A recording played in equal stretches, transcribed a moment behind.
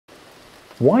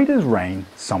Why does rain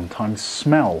sometimes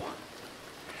smell?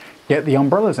 Get the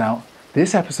umbrellas out,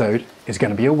 this episode is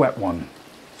going to be a wet one.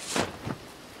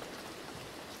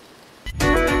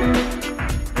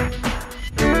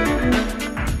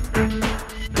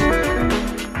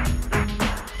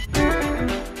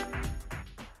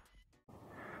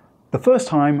 The first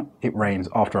time it rains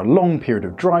after a long period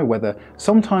of dry weather,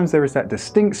 sometimes there is that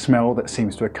distinct smell that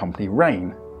seems to accompany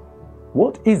rain.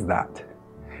 What is that?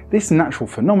 This natural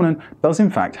phenomenon does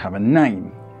in fact have a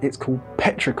name. It's called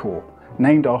petrichor,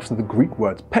 named after the Greek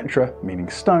words petra, meaning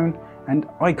stone, and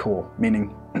ichor,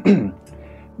 meaning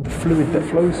the fluid that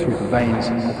flows through the veins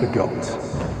of the gods.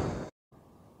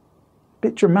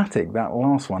 Bit dramatic, that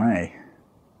last one, eh?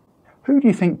 Who do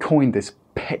you think coined this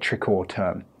petrichor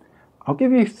term? I'll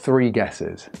give you 3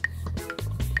 guesses.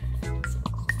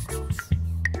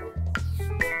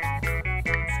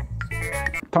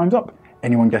 Time's up.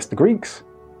 Anyone guess the Greeks?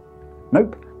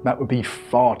 Nope, that would be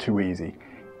far too easy.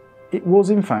 It was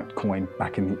in fact coined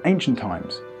back in the ancient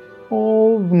times,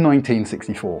 of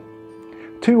 1964.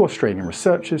 2 Australian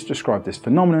researchers described this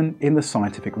phenomenon in the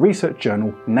scientific research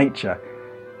journal Nature,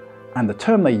 and the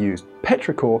term they used,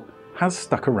 petrichor, has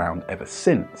stuck around ever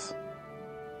since.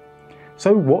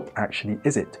 So what actually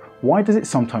is it? Why does it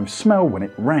sometimes smell when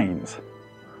it rains?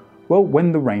 Well,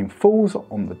 when the rain falls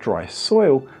on the dry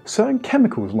soil, certain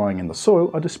chemicals lying in the soil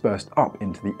are dispersed up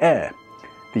into the air.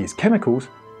 These chemicals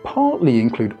partly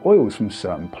include oils from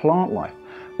certain plant life,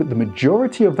 but the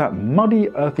majority of that muddy,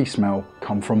 earthy smell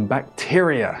come from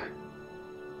bacteria.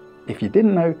 If you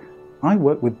didn't know, I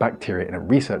work with bacteria in a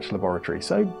research laboratory,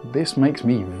 so this makes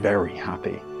me very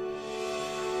happy.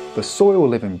 The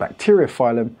soil-living bacteria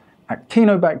phylum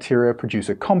Actinobacteria produce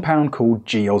a compound called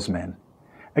Geosmin.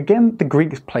 Again, the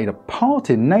Greeks played a part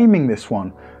in naming this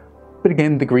one, but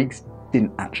again, the Greeks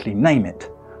didn't actually name it.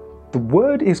 The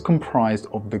word is comprised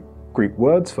of the Greek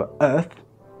words for earth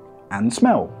and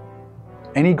smell.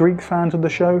 Any Greek fans of the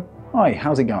show? Hi,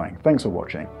 how's it going? Thanks for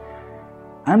watching.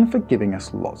 And for giving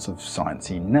us lots of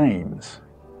sciencey names.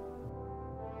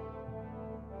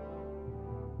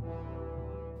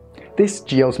 This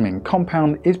geosmin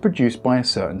compound is produced by a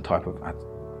certain type of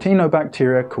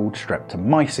actinobacteria called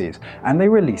Streptomyces, and they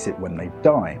release it when they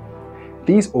die.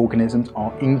 These organisms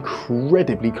are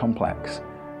incredibly complex,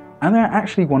 and they're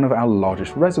actually one of our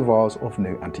largest reservoirs of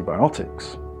new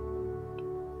antibiotics.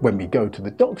 When we go to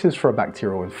the doctors for a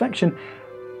bacterial infection,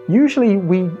 usually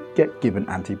we get given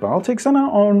antibiotics and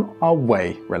are on our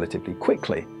way relatively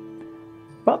quickly.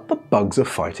 But the bugs are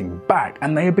fighting back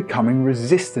and they are becoming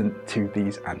resistant to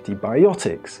these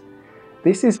antibiotics.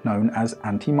 This is known as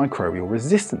antimicrobial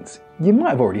resistance. You might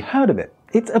have already heard of it.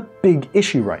 It's a big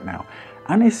issue right now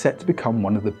and is set to become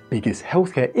one of the biggest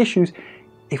healthcare issues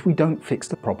if we don't fix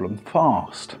the problem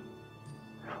fast.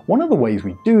 One of the ways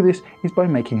we do this is by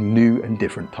making new and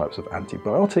different types of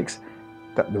antibiotics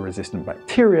that the resistant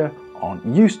bacteria aren't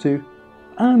used to,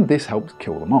 and this helps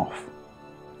kill them off.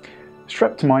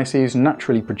 Streptomyces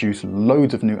naturally produce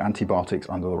loads of new antibiotics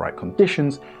under the right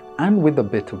conditions and with a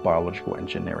bit of biological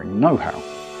engineering know-how.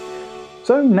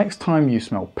 So next time you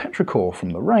smell petrichor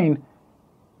from the rain,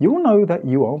 you'll know that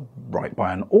you are right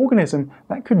by an organism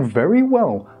that could very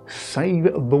well save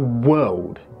the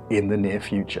world in the near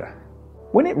future.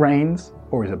 When it rains,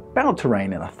 or is about to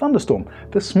rain in a thunderstorm,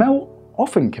 the smell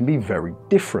often can be very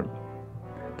different.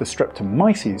 The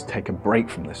Streptomyces take a break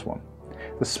from this one.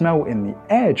 The smell in the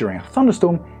air during a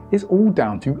thunderstorm is all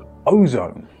down to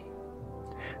ozone.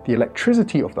 The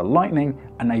electricity of the lightning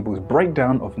enables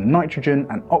breakdown of nitrogen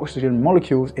and oxygen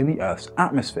molecules in the Earth's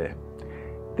atmosphere.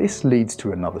 This leads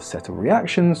to another set of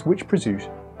reactions which produce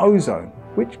ozone,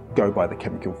 which go by the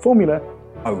chemical formula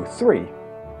O3.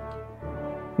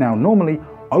 Now normally,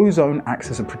 ozone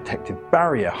acts as a protective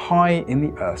barrier high in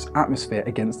the Earth's atmosphere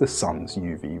against the sun's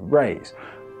UV rays,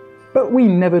 but we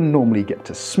never normally get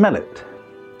to smell it.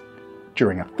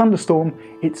 During a thunderstorm,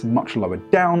 it's much lower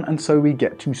down and so we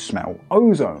get to smell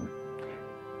ozone.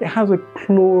 It has a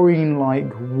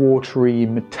chlorine-like, watery,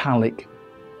 metallic,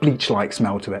 bleach-like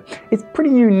smell to it. It's pretty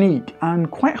unique and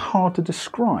quite hard to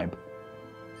describe.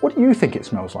 What do you think it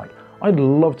smells like? I'd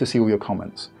love to see all your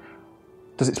comments.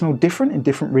 Does it smell different in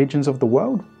different regions of the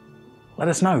world? Let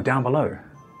us know down below.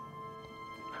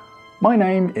 My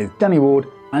name is Danny Ward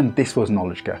and this was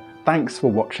Knowledgica. Thanks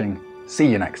for watching. See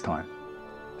you next time.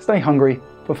 Stay hungry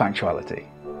for factuality.